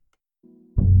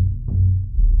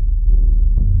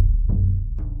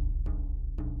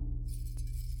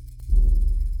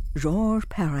Georges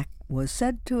Perec was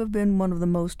said to have been one of the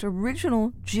most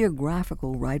original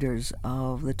geographical writers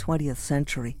of the 20th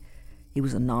century. He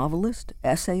was a novelist,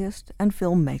 essayist, and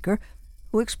filmmaker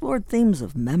who explored themes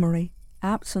of memory,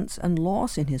 absence, and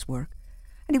loss in his work.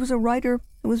 And he was a writer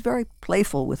who was very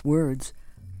playful with words.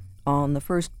 On the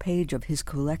first page of his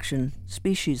collection,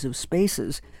 Species of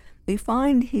Spaces, we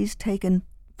find he's taken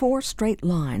 4 straight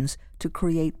lines to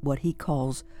create what he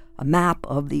calls a map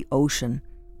of the ocean,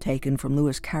 taken from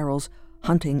Lewis Carroll's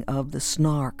Hunting of the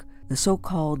Snark, the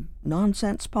so-called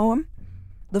nonsense poem.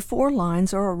 The 4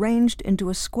 lines are arranged into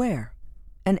a square,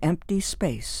 an empty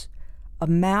space, a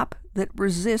map that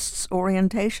resists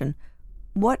orientation.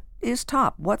 What is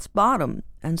top? What's bottom?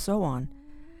 And so on.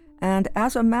 And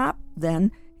as a map,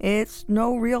 then, it's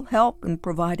no real help in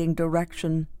providing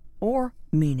direction or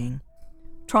meaning.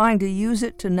 Trying to use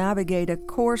it to navigate a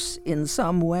course in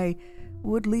some way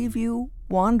would leave you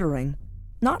wandering.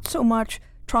 Not so much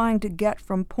trying to get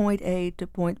from point A to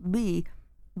point B,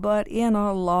 but in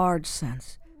a large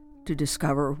sense, to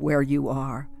discover where you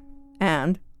are,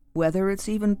 and whether it's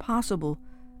even possible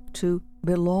to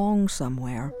belong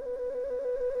somewhere.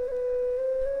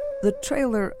 The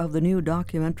trailer of the new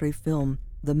documentary film,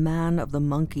 The Man of the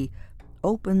Monkey,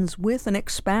 opens with an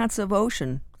expanse of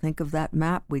ocean. Think of that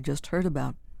map we just heard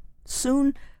about.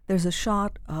 Soon there's a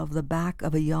shot of the back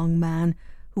of a young man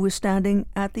who is standing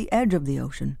at the edge of the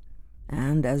ocean.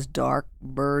 And as dark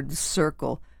birds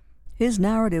circle, his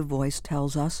narrative voice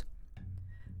tells us,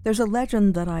 "There's a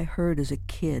legend that I heard as a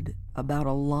kid about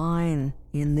a line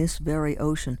in this very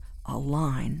ocean,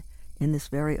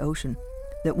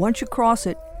 that once you cross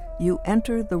it, you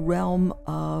enter the realm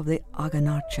of the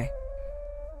Aganache,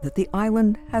 that the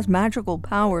island has magical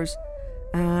powers,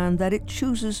 and that it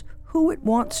chooses who it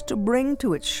wants to bring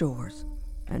to its shores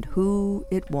and who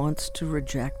it wants to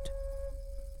reject."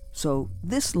 So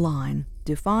this line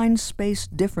defines space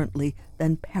differently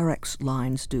than Perec's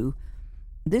lines do.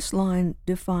 This line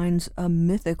defines a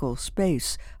mythical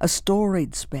space, a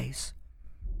storied space.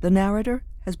 The narrator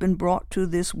has been brought to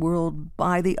this world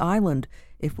by the island,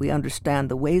 if we understand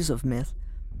the ways of myth,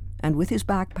 and with his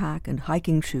backpack and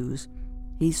hiking shoes,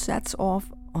 he sets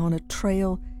off on a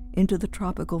trail into the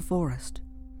tropical forest,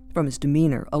 from his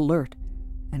demeanor alert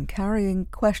and carrying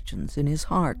questions in his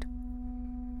heart.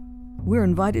 We're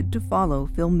invited to follow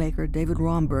filmmaker David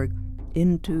Romberg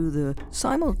into the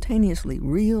simultaneously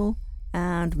real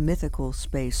and mythical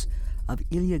space of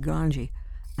Ilha Grande,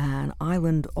 an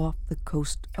island off the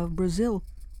coast of Brazil,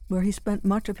 where he spent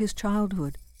much of his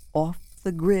childhood, off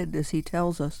the grid, as he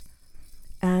tells us,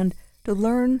 and to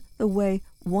learn the way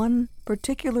one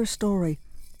particular story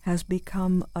has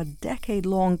become a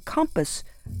decade-long compass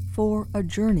for a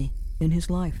journey in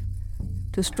his life,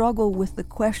 to struggle with the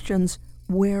questions,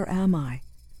 where am I?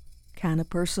 Can a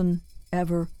person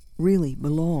ever really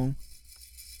belong?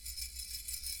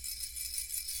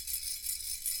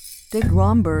 David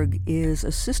Romberg is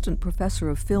assistant professor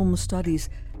of film studies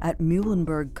at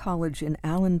Muhlenberg College in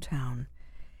Allentown.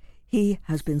 He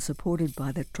has been supported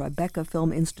by the Tribeca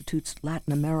Film Institute's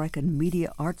Latin American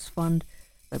Media Arts Fund,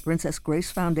 the Princess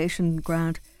Grace Foundation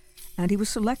grant, and he was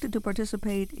selected to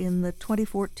participate in the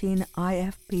 2014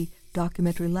 IFP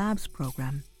Documentary Labs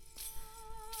program.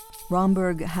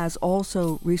 Romberg has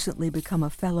also recently become a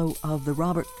fellow of the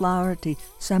Robert Flaherty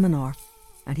Seminar,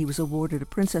 and he was awarded a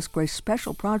Princess Grace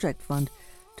Special Project Fund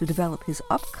to develop his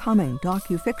upcoming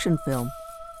docu-fiction film,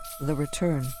 The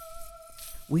Return.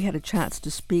 We had a chance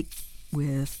to speak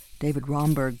with David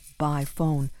Romberg by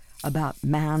phone about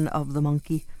Man of the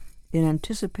Monkey in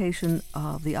anticipation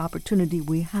of the opportunity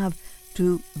we have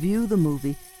to view the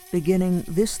movie beginning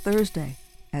this Thursday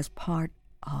as part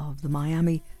of the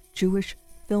Miami Jewish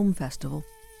Film Festival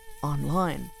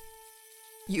online.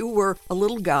 You were a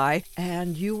little guy,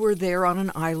 and you were there on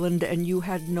an island, and you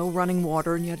had no running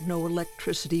water, and you had no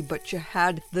electricity, but you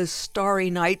had the starry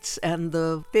nights, and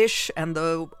the fish, and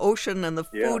the ocean, and the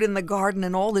food in the garden,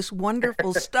 and all this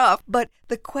wonderful stuff. But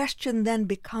the question then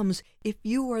becomes, if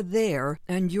you are there,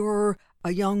 and you're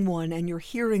a young one, and you're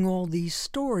hearing all these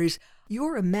stories,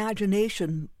 your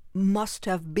imagination must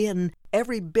have been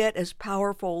every bit as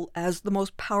powerful as the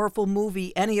most powerful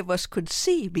movie any of us could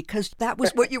see, because that was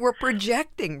what you were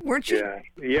projecting, weren't you?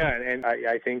 Yeah, and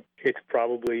I think it's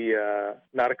probably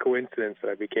not a coincidence that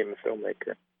I became a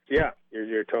filmmaker. Yeah,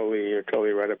 you're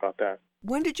totally right about that.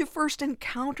 When did you first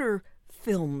encounter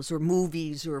films or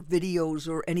movies or videos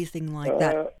or anything like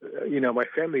that? My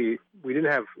family, we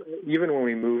didn't have, even when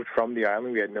we moved from the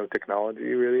island, we had no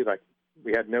technology really, like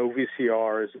we had no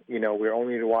VCRs, we were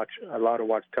only allowed to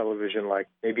watch television like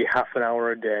maybe half an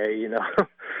hour a day,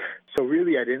 So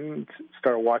really I didn't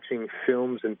start watching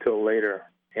films until later.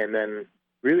 And then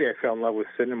really I fell in love with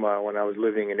cinema when I was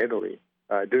living in Italy,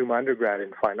 doing my undergrad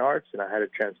in fine arts, and I had a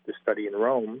chance to study in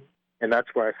Rome. And that's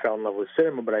where I fell in love with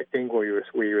cinema. But I think what you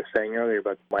were saying earlier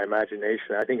about my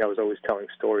imagination, I think I was always telling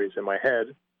stories in my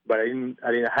head, but I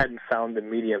hadn't found the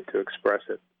medium to express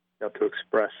it, to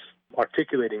express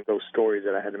articulating those stories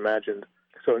that I had imagined.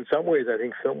 So in some ways, I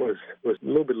think film was a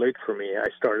little bit late for me. I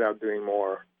started out doing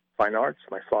more fine arts.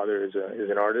 My father was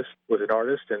an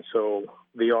artist, and so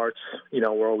the arts,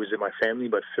 were always in my family,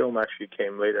 but film actually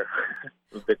came later,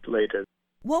 a bit later.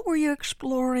 What were you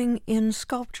exploring in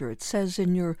sculpture? It says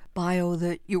in your bio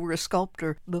that you were a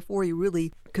sculptor before you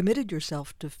really committed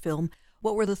yourself to film.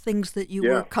 What were the things that you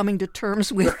were coming to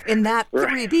terms with in that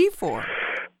Right. 3D for?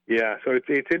 Yeah, so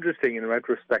it's interesting in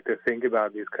retrospect to think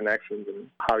about these connections and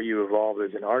how you evolved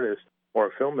as an artist or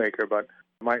a filmmaker. But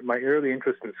my early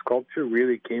interest in sculpture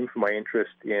really came from my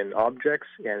interest in objects,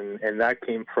 and that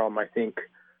came from, I think,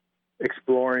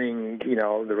 exploring,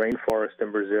 the rainforest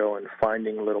in Brazil and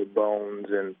finding little bones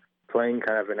and playing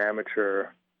kind of an amateur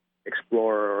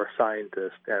explorer or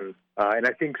scientist. And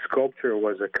I think sculpture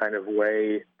was a kind of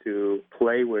way to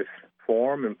play with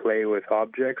form and play with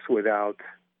objects without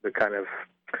the kind of,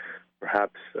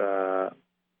 perhaps,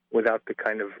 without the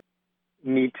kind of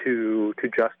need to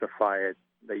justify it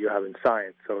that you have in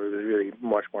science. So it was really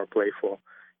much more playful.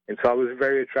 And so I was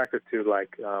very attracted to,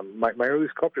 my early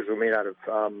sculptures were made out of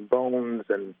bones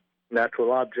and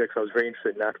natural objects. I was very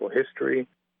interested in natural history.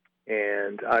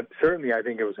 And I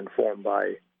think it was informed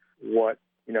by what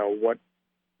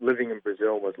living in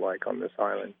Brazil was like on this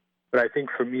island. But I think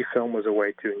for me, film was a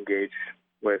way to engage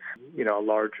with, a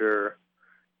larger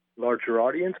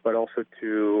audience, but also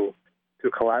to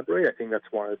collaborate. I think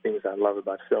that's one of the things I love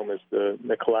about film is the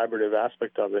collaborative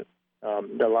aspect of it.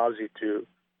 That allows you to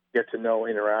get to know,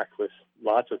 interact with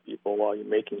lots of people while you're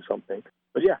making something.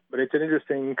 But it's an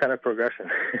interesting kind of progression.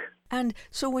 And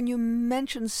so when you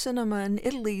mention cinema in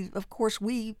Italy, of course,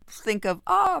 we think of,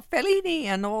 Fellini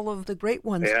and all of the great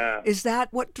ones. Yeah. Is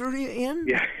that what drew you in?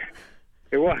 Yeah,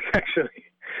 it was actually.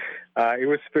 It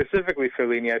was specifically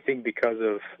Fellini, I think, because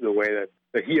of the way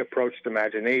that he approached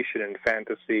imagination and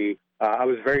fantasy. I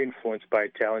was very influenced by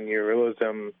Italian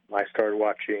neorealism. I started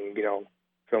watching,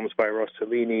 films by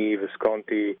Rossellini,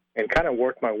 Visconti, and kind of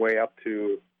worked my way up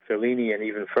to Fellini and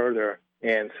even further.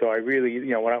 And so I really,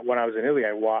 when I was in Italy,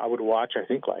 I would watch, I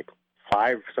think,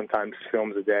 5, sometimes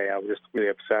films a day. I was just really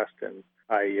obsessed, and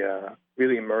I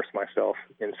really immersed myself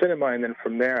in cinema. And then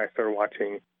from there, I started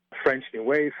watching French New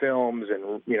Wave films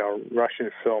and,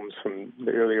 Russian films from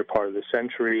the earlier part of the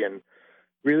century, and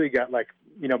really got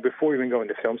before even going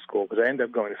to film school, because I ended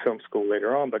up going to film school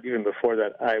later on, but even before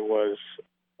that, I was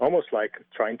almost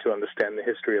trying to understand the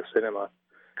history of cinema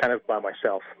kind of by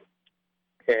myself.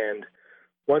 And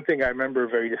one thing I remember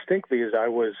very distinctly is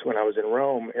when I was in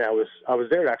Rome, and I was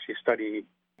there to actually study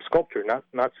sculpture,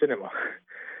 not cinema.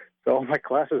 So all my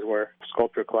classes were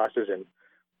sculpture classes, and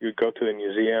you'd go to the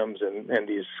museums and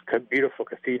these beautiful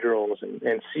cathedrals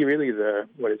and see really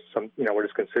what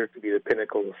is considered to be the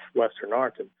pinnacle of Western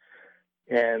art.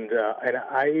 And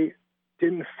I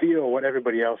didn't feel what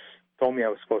everybody else told me I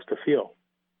was supposed to feel,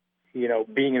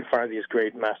 being in front of these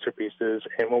great masterpieces.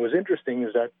 And what was interesting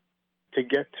is that to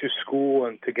get to school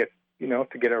and to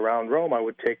get around Rome, I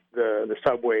would take the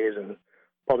subways and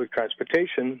public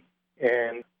transportation,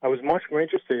 and I was much more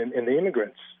interested in the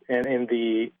immigrants and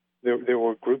there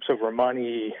were groups of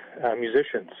Romani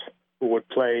musicians who would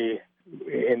play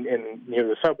in near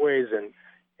the subways,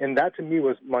 and that to me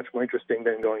was much more interesting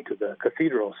than going to the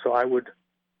cathedral. So I would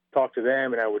talk to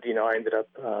them, and I ended up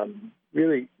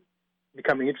really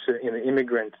becoming interested in the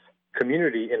immigrant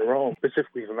community in Rome,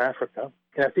 specifically from Africa.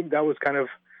 And I think that was kind of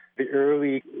the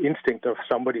early instinct of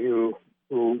somebody who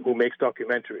makes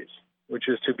documentaries, which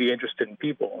is to be interested in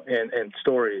people and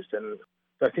stories. And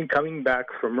I think coming back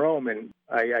from Rome, and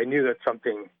I knew that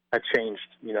something had changed,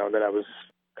 that I was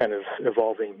kind of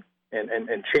evolving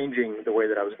and changing the way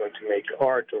that I was going to make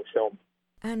art or film.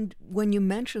 And when you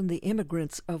mention the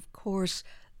immigrants, of course,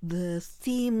 the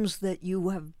themes that you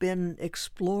have been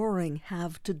exploring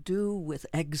have to do with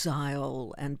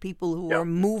exile and people who are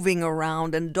moving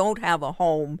around and don't have a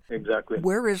home. Exactly.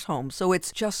 Where is home? So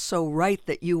it's just so right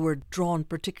that you were drawn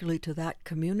particularly to that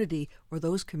community or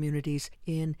those communities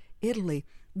in Italy.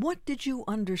 What did you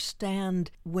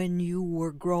understand when you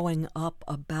were growing up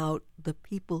about the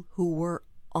people who were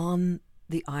on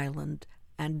the island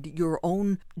and your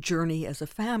own journey as a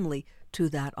family to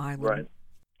that island? Right.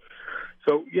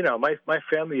 So, my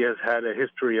family has had a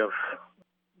history of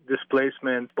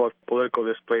displacement, both political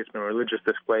displacement, religious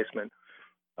displacement,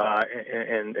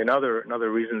 and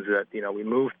other reasons that, we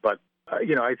moved. But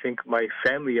I think my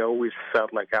family always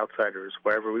felt like outsiders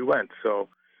wherever we went. So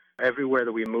everywhere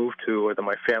that we moved to, or that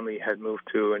my family had moved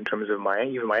to, in terms of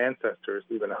even my ancestors,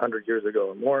 even 100 years ago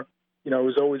or more, it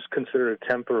was always considered a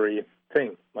temporary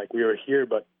thing. Like, we were here,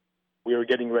 but we were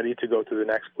getting ready to go to the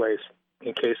next place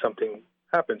in case something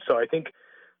happened. So I think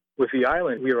with the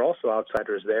island, we were also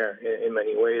outsiders there in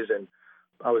many ways. And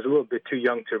I was a little bit too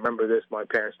young to remember this. My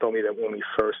parents told me that when we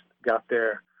first got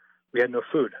there, we had no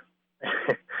food.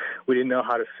 We didn't know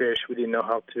how to fish. We didn't know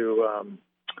how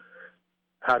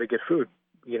to get food,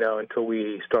 until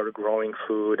we started growing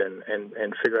food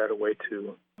and figure out a way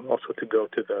to also to go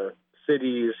to the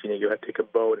cities. You had to take a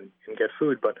boat and get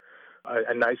food. But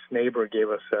a nice neighbor gave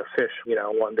us fish,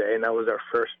 one day, and that was our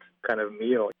first kind of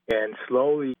meal. And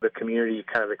slowly the community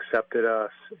kind of accepted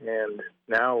us, and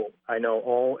now I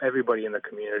know everybody in the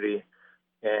community,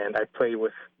 and I play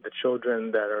with the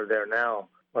children that are there now,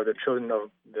 or the children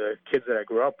of the kids that I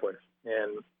grew up with.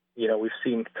 And, we've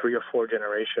seen 3 or 4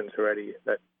 generations already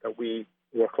that we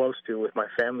were close to with my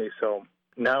family. So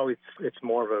now it's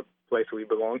more of a place we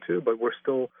belong to, but we're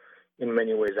still in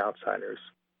many ways outsiders.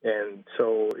 And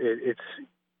so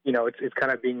it's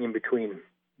kind of being in between,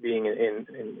 being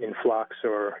in flocks,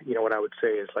 or, what I would say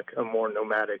is like a more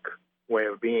nomadic way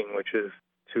of being, which is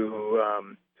to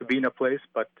be in a place,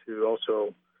 but to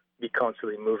also be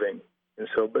constantly moving. And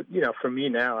so, but, for me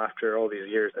now, after all these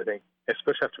years, I think,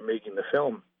 especially after making the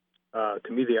film,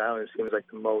 to me, the island seems like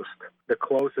the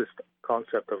closest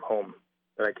concept of home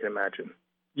that I can imagine,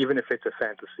 even if it's a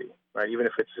fantasy, right? Even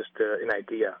if it's just an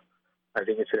idea. I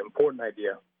think it's an important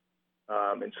idea.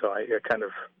 And so I kind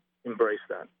of embrace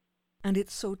that. And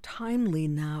it's so timely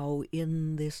now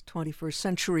in this 21st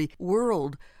century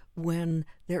world, when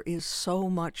there is so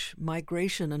much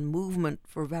migration and movement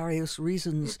for various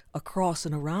reasons across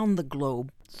and around the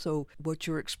globe. So what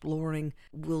you're exploring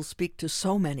will speak to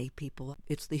so many people.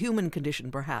 It's the human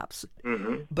condition, perhaps,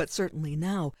 but certainly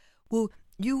now. Well,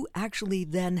 you actually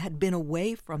then had been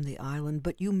away from the island,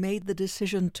 but you made the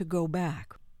decision to go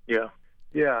back. Yeah.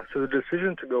 So the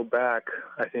decision to go back,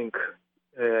 I think,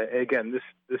 again,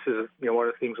 this is one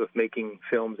of the things with making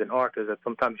films and art, is that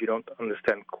sometimes you don't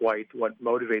understand quite what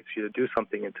motivates you to do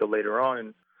something until later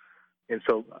on. And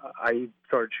so I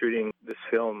started shooting this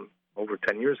film over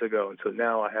 10 years ago, and so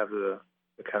now I have the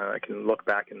kind of, I can look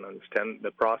back and understand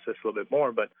the process a little bit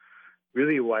more. But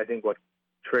really, I think what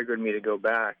triggered me to go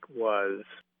back was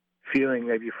feeling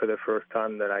maybe for the first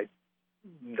time that I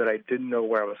didn't know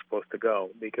where I was supposed to go,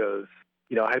 because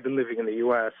I had been living in the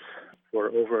U.S. for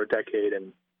over a decade,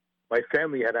 and my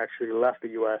family had actually left the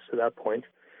U.S. at that point.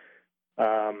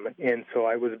 And so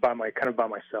I was by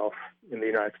myself in the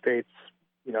United States.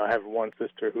 I have one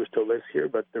sister who still lives here,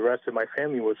 but the rest of my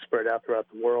family was spread out throughout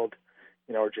the world,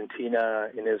 in Argentina,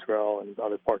 in Israel, and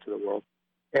other parts of the world.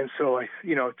 And so,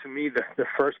 to me, the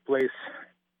first place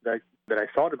that I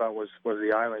thought about was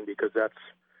the island, because that's,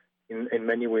 in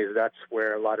many ways, that's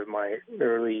where a lot of my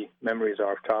early memories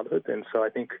are of childhood. And so I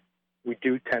think we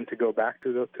do tend to go back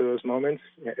to those moments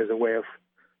as a way of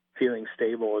feeling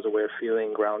stable, as a way of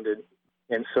feeling grounded.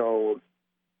 And so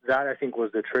that, I think,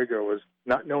 was the trigger, was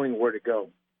not knowing where to go.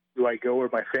 Do I go where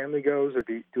my family goes, or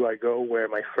do I go where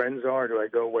my friends are? Do I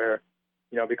go where,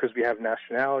 because we have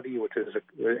nationality, which is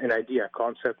an idea, a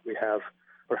concept. We have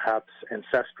perhaps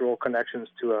ancestral connections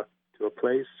to a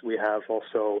place. We have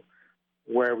also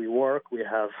where we work. We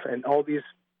have, and all these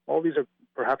are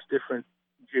perhaps different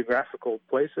geographical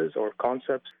places or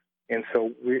concepts. And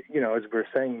so we, as we were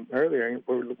saying earlier,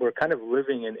 we're kind of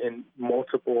living in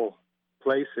multiple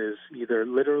places, either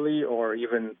literally or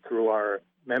even through our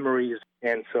memories.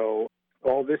 And so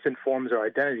all this informs our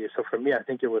identity. So for me, I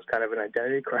think it was kind of an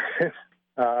identity crisis,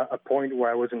 a point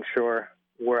where I wasn't sure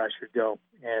where I should go.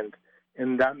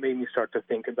 And that made me start to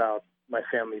think about my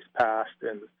family's past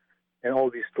and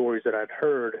all these stories that I'd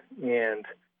heard. And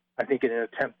I think in an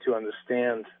attempt to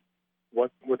understand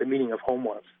what the meaning of home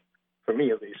was, for me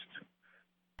at least.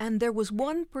 And there was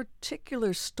one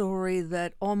particular story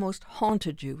that almost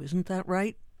haunted you, isn't that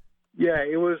right? Yeah,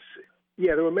 it was.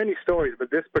 Yeah, there were many stories,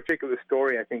 but this particular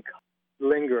story, I think,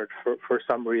 lingered for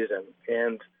some reason.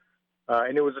 And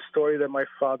it was a story that my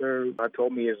father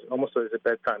told me, is almost as a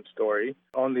bedtime story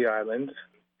on the island.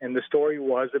 And the story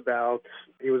was about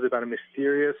a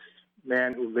mysterious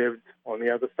man who lived on the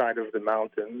other side of the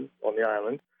mountain on the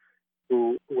island,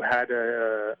 who had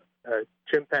a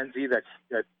chimpanzee that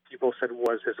people said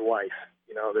was his wife,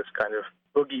 this kind of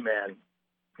boogeyman,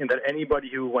 and that anybody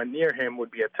who went near him would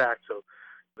be attacked. So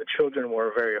the children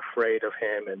were very afraid of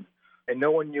him, and no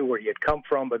one knew where he had come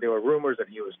from, but there were rumors that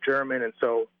he was German. And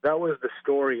so that was the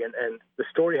story. And the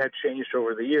story had changed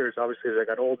over the years. Obviously, as I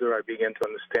got older, I began to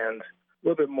understand a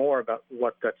little bit more about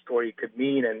what that story could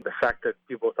mean, and the fact that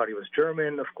people thought he was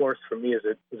German. Of course, for me as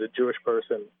a Jewish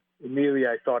person, immediately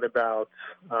I thought about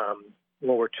World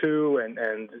War II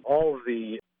and all of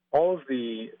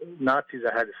the Nazis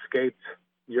that had escaped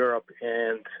Europe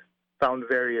and found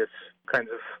various kinds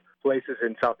of places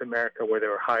in South America where they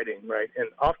were hiding, right? And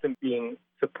often being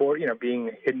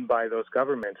hidden by those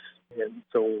governments. And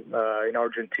so in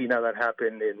Argentina that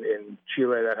happened, in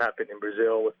Chile that happened, in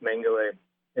Brazil with Mengele.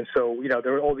 And so,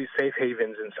 there were all these safe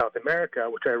havens in South America,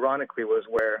 which ironically was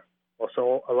where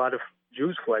also a lot of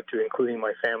Jews fled to, including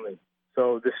my family.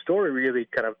 So the story really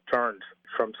kind of turned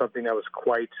from something that was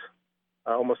quite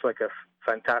almost like a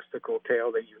fantastical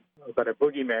tale about a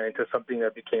boogeyman into something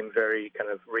that became very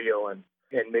kind of real and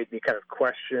made me kind of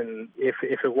question if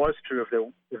it was true,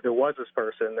 if there was this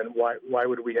person, then why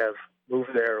would we have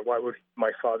moved there? Why would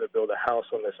my father build a house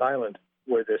on this island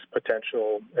where this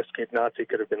potential escaped Nazi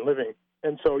could have been living?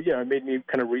 And so, it made me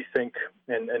kind of rethink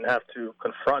and have to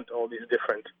confront all these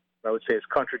different, I would say,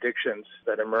 contradictions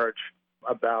that emerge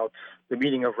about the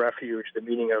meaning of refuge, the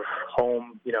meaning of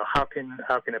home. How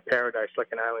can a paradise like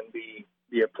an island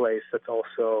be a place that's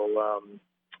also,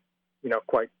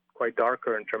 quite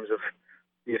darker in terms of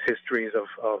these histories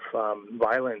of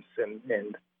violence.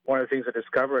 And one of the things I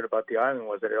discovered about the island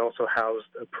was that it also housed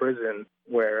a prison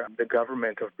where the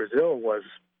government of Brazil was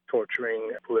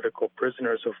torturing political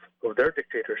prisoners of their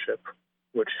dictatorship,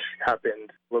 which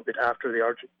happened a little bit after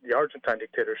the Argentine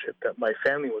dictatorship that my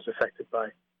family was affected by.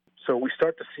 So we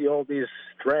start to see all these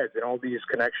threads and all these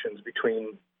connections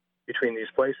between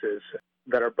these places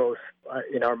that are both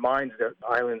in our minds. That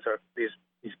islands are these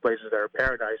places that are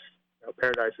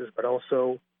paradises, but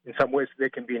also in some ways they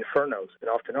can be infernos, and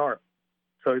often are.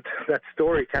 So that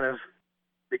story kind of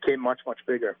became much, much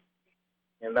bigger,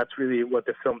 and that's really what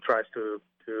the film tries to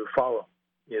follow,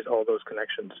 is all those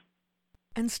connections.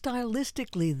 And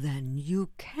stylistically, then, you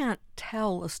can't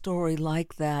tell a story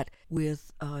like that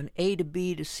with an A to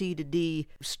B to C to D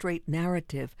straight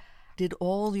narrative. Did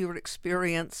all your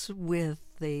experience with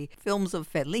the films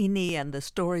of Fellini and the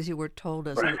stories you were told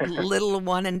as a little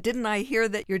one, and didn't I hear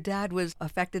that your dad was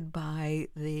affected by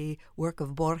the work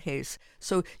of Borges?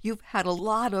 So you've had a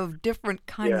lot of different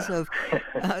kinds of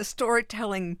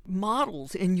storytelling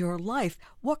models in your life.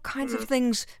 What kinds of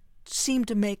things seem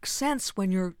to make sense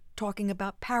when you're talking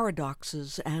about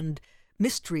paradoxes and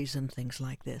mysteries and things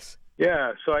like this?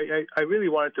 Yeah, so I really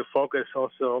wanted to focus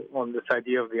also on this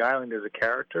idea of the island as a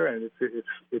character, and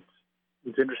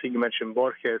it's interesting you mentioned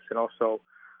Borges, and also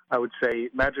I would say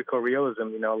magical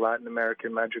realism. Latin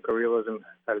American magical realism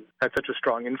had such a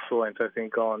strong influence, I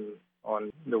think, on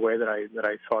the way that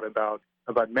I thought about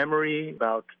memory,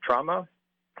 about trauma,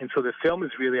 and so the film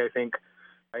is really, I think,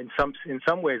 in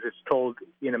some ways it's told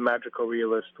in a magical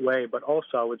realist way, but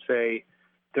also I would say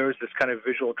there is this kind of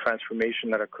visual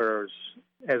transformation that occurs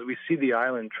as we see the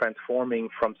island transforming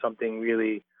from something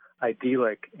really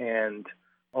idyllic and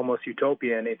almost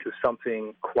utopian into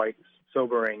something quite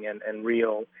sobering and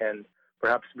real and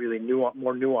perhaps really more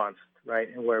nuanced, right?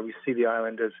 And where we see the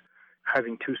island as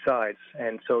having two sides.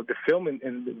 And so the film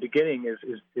in the beginning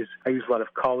is I use a lot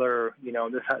of color,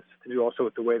 and this has to do also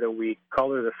with the way that we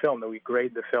color the film, that we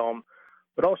grade the film,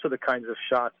 but also the kinds of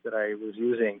shots that I was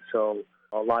using. So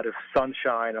a lot of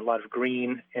sunshine, a lot of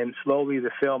green, and slowly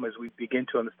the film, as we begin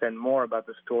to understand more about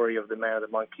the story of the Man of the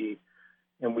Monkey,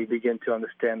 and we begin to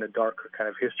understand the darker kind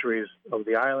of histories of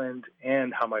the island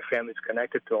and how my family's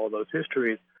connected to all those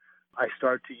histories, I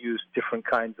start to use different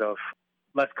kinds of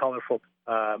less colorful,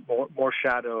 more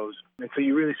shadows. And so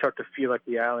you really start to feel like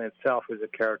the island itself is a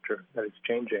character that is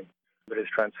changing, that is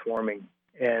transforming.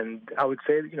 And I would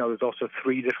say, there's also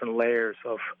three different layers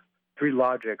of three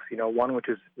logics, one which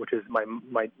is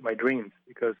my dreams,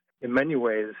 because in many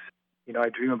ways, I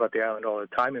dream about the island all the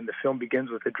time, and the film begins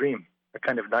with a dream, a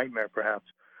kind of nightmare perhaps.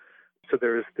 So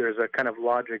there's a kind of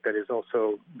logic that is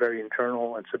also very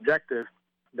internal and subjective.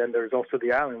 Then there's also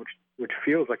the island, which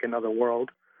feels like another world.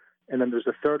 And then there's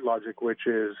a third logic, which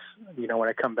is, when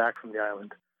I come back from the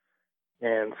island.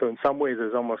 And so in some ways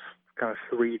there's almost kind of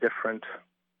three different,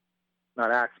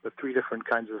 not acts, but three different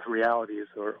kinds of realities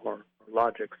or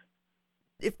logics.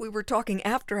 If we were talking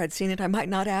after I'd seen it, I might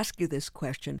not ask you this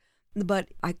question, but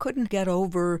I couldn't get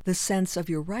over the sense of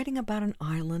you're writing about an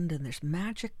island and there's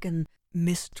magic and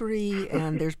mystery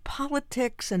and there's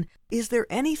politics. And is there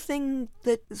anything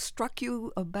that struck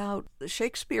you about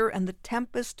Shakespeare and The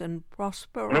Tempest and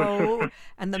Prospero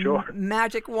and the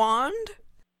magic wand?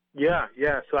 Yeah.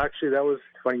 So actually that was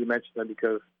funny you mentioned that,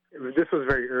 because this was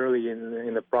very early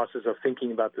in the process of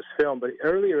thinking about this film, but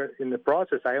earlier in the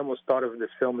process, I almost thought of this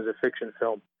film as a fiction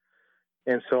film.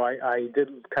 And so I did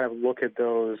kind of look at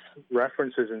those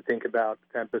references and think about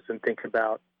Tempest and think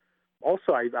about,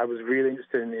 also I was really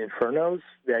interested in infernos,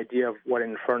 the idea of what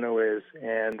an inferno is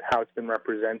and how it's been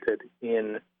represented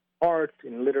in art,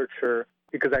 in literature,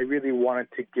 because I really wanted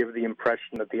to give the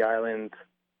impression that the island,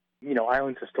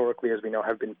 islands historically, as we know,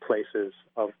 have been places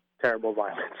of terrible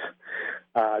violence.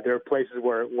 There are places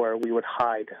where we would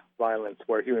hide violence,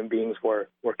 where human beings were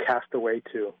cast away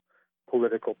to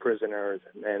political prisoners,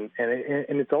 and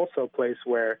it's also a place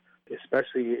where,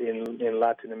 especially in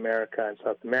Latin America and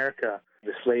South America,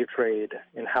 the slave trade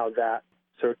and how that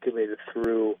circulated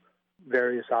through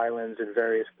various islands and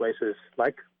various places,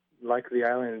 like the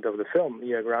island of the film.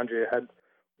 Ilha Grande had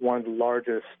one of the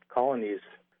largest colonies,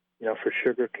 for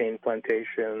sugarcane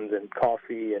plantations and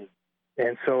coffee,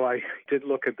 and so I did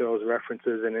look at those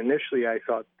references, and initially I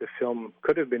thought the film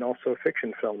could have been also a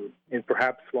fiction film, and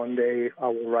perhaps one day I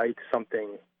will write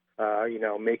something,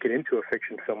 make it into a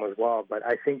fiction film as well. But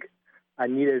I think I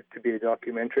needed it to be a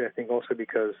documentary, I think also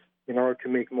because in order to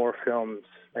make more films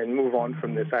and move on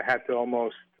from this, I had to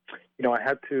almost, I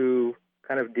had to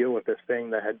kind of deal with this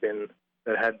thing that had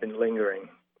been lingering,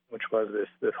 which was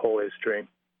this whole history.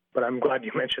 But I'm glad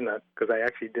you mentioned that, because I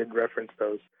actually did reference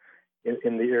those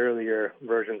in the earlier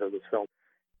versions of this film.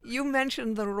 You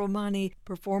mentioned the Romani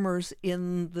performers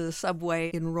in the subway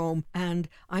in Rome, and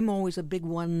I'm always a big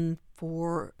one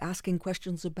for asking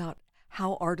questions about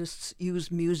how artists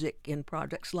use music in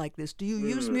projects like this. Do you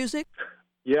use music?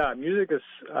 Yeah,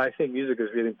 I think music is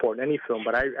really important in any film,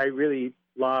 but I really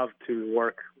love to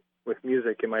work with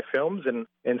music in my films,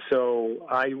 and so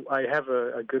I have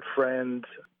a good friend,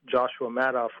 Joshua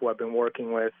Madoff, who I've been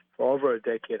working with for over a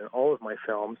decade in all of my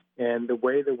films, and the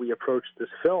way that we approached this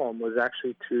film was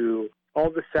actually to, all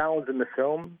the sounds in the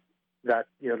film, that,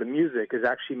 the music is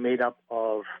actually made up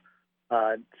of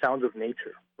sounds of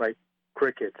nature, right?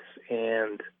 Crickets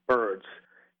and birds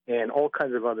and all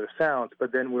kinds of other sounds,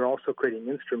 but then we're also creating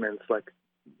instruments, like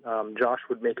Josh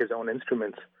would make his own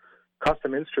instruments,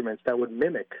 custom instruments that would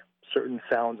mimic certain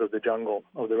sounds of the jungle,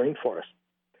 of the rainforest.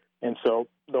 And so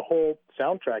the whole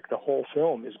soundtrack, the whole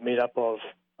film is made up of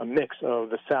a mix of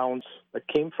the sounds that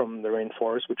came from the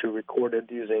rainforest, which we recorded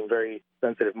using very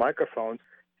sensitive microphones,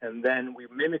 and then we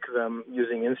mimic them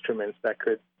using instruments that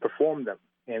could perform them.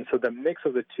 And so the mix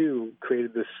of the two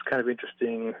created this kind of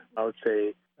interesting, I would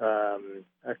say,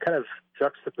 a kind of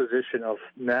juxtaposition of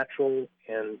natural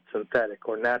and synthetic,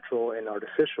 or natural and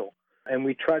artificial. And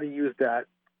we try to use that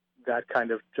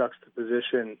kind of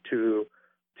juxtaposition to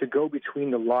go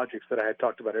between the logics that I had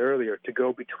talked about earlier, to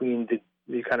go between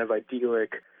the kind of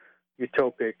idyllic,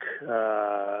 utopic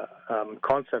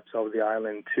concepts of the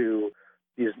island to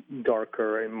these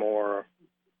darker and more,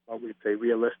 what we'd say,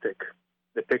 realistic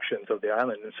depictions of the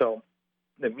island. And so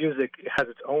the music has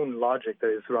its own logic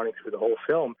that is running through the whole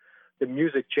film. The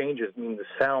music changes, meaning the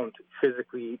sound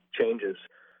physically changes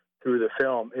through the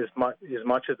film as much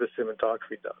as the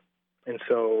cinematography does. And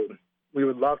so we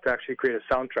would love to actually create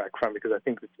a soundtrack from, because I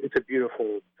think it's a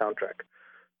beautiful soundtrack.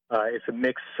 It's a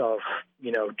mix of,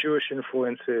 Jewish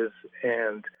influences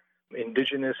and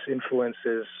indigenous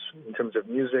influences in terms of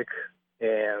music,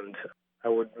 and I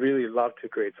would really love to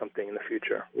create something in the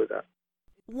future with that.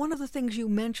 One of the things you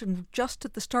mentioned just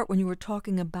at the start when you were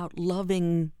talking about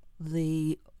loving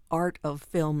the art of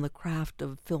film, the craft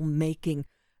of filmmaking,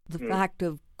 the fact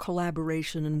of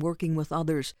collaboration and working with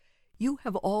others, you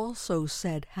have also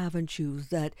said, haven't you,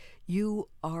 that you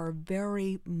are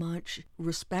very much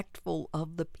respectful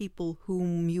of the people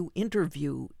whom you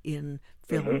interview in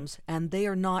films, and they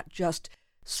are not just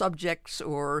subjects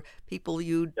or people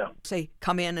you say,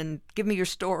 come in and give me your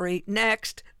story,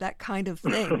 next, that kind of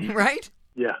thing, right?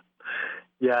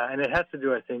 Yeah, and it has to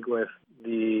do, I think, with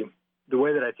the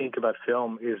way that I think about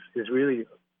film is really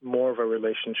more of a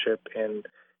relationship, and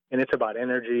it's about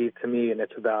energy to me, and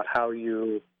it's about how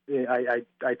you...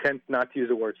 I tend not to use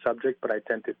the word subject, but I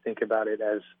tend to think about it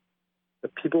as the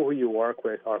people who you work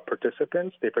with are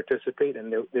participants. They participate,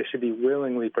 and they should be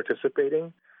willingly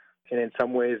participating. And in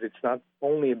some ways, it's not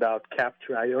only about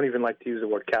capture. I don't even like to use the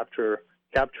word capture.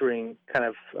 Capturing kind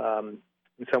of,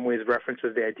 in some ways,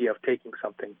 references the idea of taking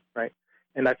something, right?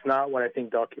 And that's not what I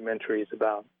think documentary is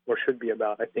about, or should be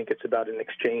about. I think it's about an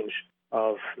exchange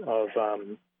of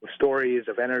stories,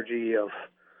 of energy, of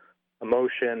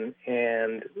emotion,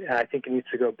 and I think it needs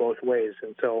to go both ways.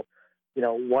 And so,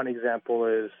 one example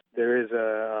is there is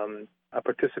a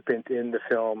participant in the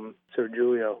film, Sir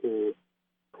Julia, who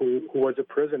was a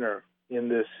prisoner in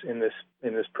this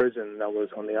prison that was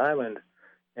on the island,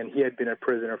 and he had been a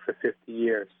prisoner for 50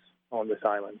 years. on this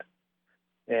island.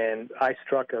 And I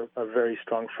struck a very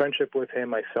strong friendship with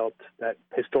him. I felt that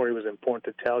his story was important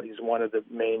to tell. He's one of the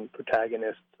main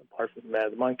protagonists, apart from Man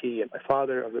of the Monkey and my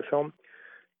father, of the film.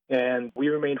 And we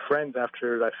remained friends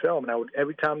after that film. And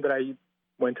every time that I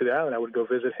went to the island, I would go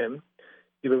visit him.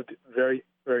 He lived very,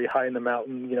 very high in the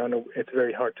mountain. And it's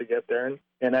very hard to get there.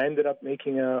 And I ended up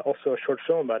making also a short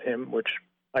film about him, which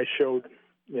I showed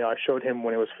him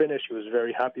when it was finished. He was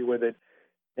very happy with it.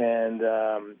 And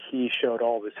he showed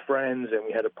all of his friends, and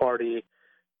we had a party.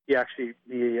 He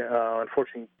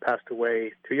unfortunately passed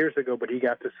away 2 years ago, but he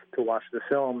got to watch the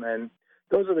film. And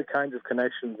those are the kinds of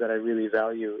connections that I really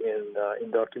value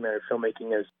in documentary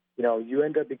filmmaking. Is you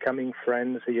end up becoming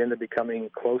friends, you end up becoming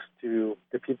close to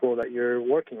the people that you're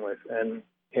working with, and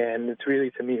it's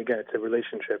really, to me, again, it's a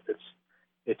relationship.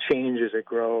 It changes, it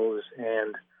grows,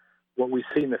 and what we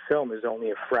see in the film is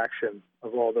only a fraction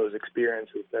of all those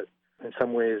experiences that. In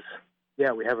some ways,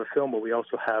 we have a film, but we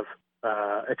also have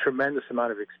a tremendous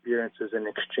amount of experiences and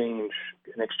exchange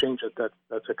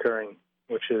that's occurring,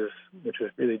 which is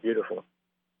really beautiful.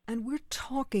 And we're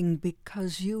talking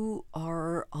because you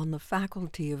are on the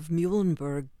faculty of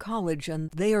Muhlenberg College,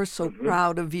 and they are so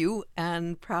proud of you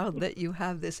and proud that you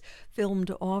have this film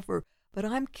to offer. But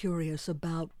I'm curious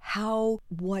about how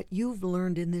what you've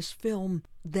learned in this film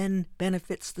then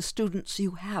benefits the students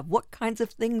you have. What kinds of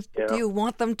things do you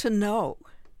want them to know?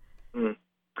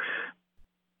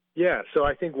 Yeah, so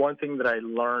I think one thing that I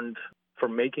learned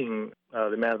from making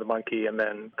The Man of the Monkey and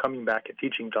then coming back and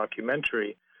teaching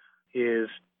documentary is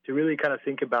to really kind of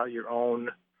think about your own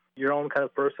kind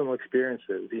of personal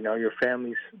experiences, your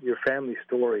family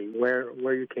story,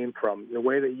 where you came from, the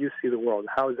way that you see the world,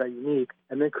 how is that unique,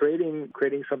 and then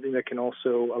creating something that can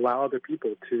also allow other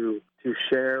people to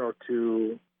share or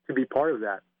to be part of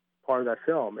that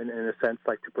film, and in a sense,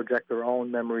 like to project their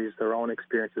own memories, their own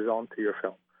experiences onto your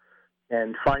film.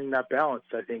 And finding that balance,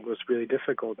 I think, was really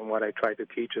difficult. And what I tried to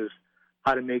teach is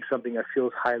how to make something that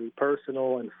feels highly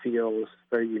personal and feels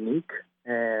very unique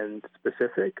and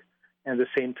specific, and at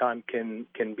the same time can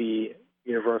be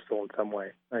universal in some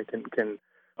way. Can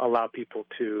allow people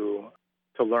to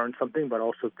learn something, but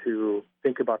also to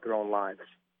think about their own lives,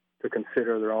 to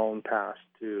consider their own past,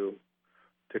 to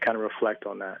kind of reflect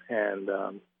on that. And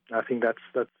I think that's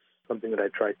something that I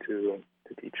try to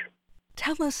teach.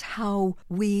 Tell us how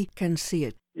we can see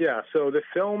it. Yeah, so the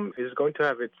film is going to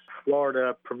have its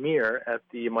Florida premiere at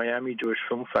the Miami Jewish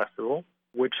Film Festival,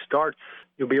 which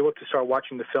you'll be able to start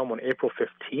watching the film on April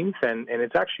 15th, and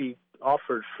it's actually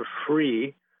offered for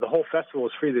free. The whole festival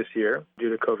is free this year due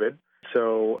to COVID,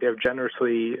 so they have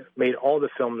generously made all the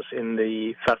films in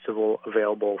the festival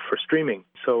available for streaming.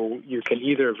 So you can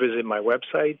either visit my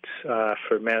website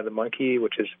for Man of the Monkey,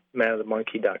 which is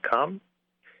manofthemonkey.com,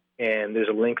 and there's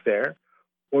a link there,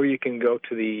 or you can go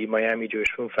to the Miami Jewish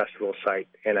Film Festival site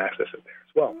and access it there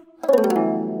as well.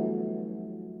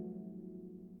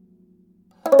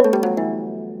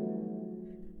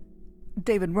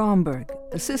 David Romberg,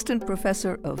 Assistant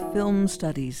Professor of Film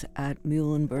Studies at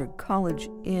Muhlenberg College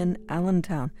in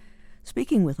Allentown,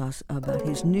 speaking with us about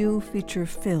his new feature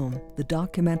film, the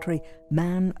documentary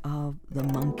Man of the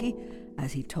Monkey.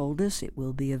 As he told us, it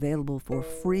will be available for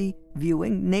free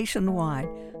viewing nationwide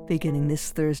beginning this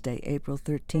Thursday, April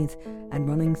 13th, and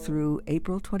running through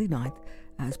April 29th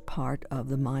as part of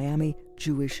the Miami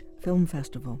Jewish Film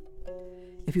Festival.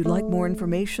 If you'd like more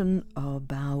information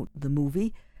about the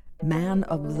movie,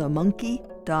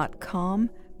 manofthemonkey.com,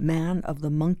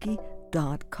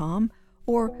 manofthemonkey.com,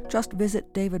 or just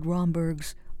visit David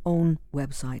Romberg's own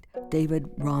website, David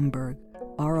Romberg,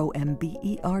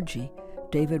 R-O-M-B-E-R-G,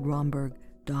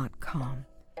 davidromberg.com.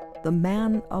 The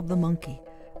Man of the Monkey,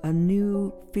 a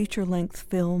new feature-length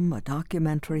film, a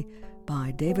documentary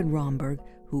by David Romberg,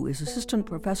 who is Assistant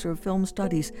Professor of Film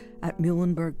Studies at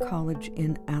Muhlenberg College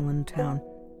in Allentown.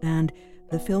 And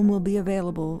the film will be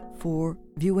available for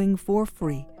viewing for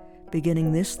free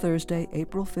beginning this Thursday,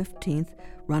 April 15th,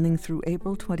 running through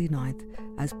April 29th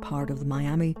as part of the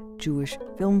Miami Jewish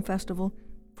Film Festival.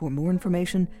 For more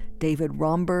information,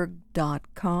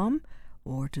 davidromberg.com,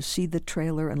 or to see the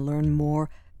trailer and learn more,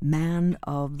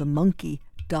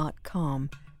 manofthemonkey.com,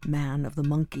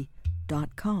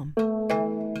 manofthemonkey.com.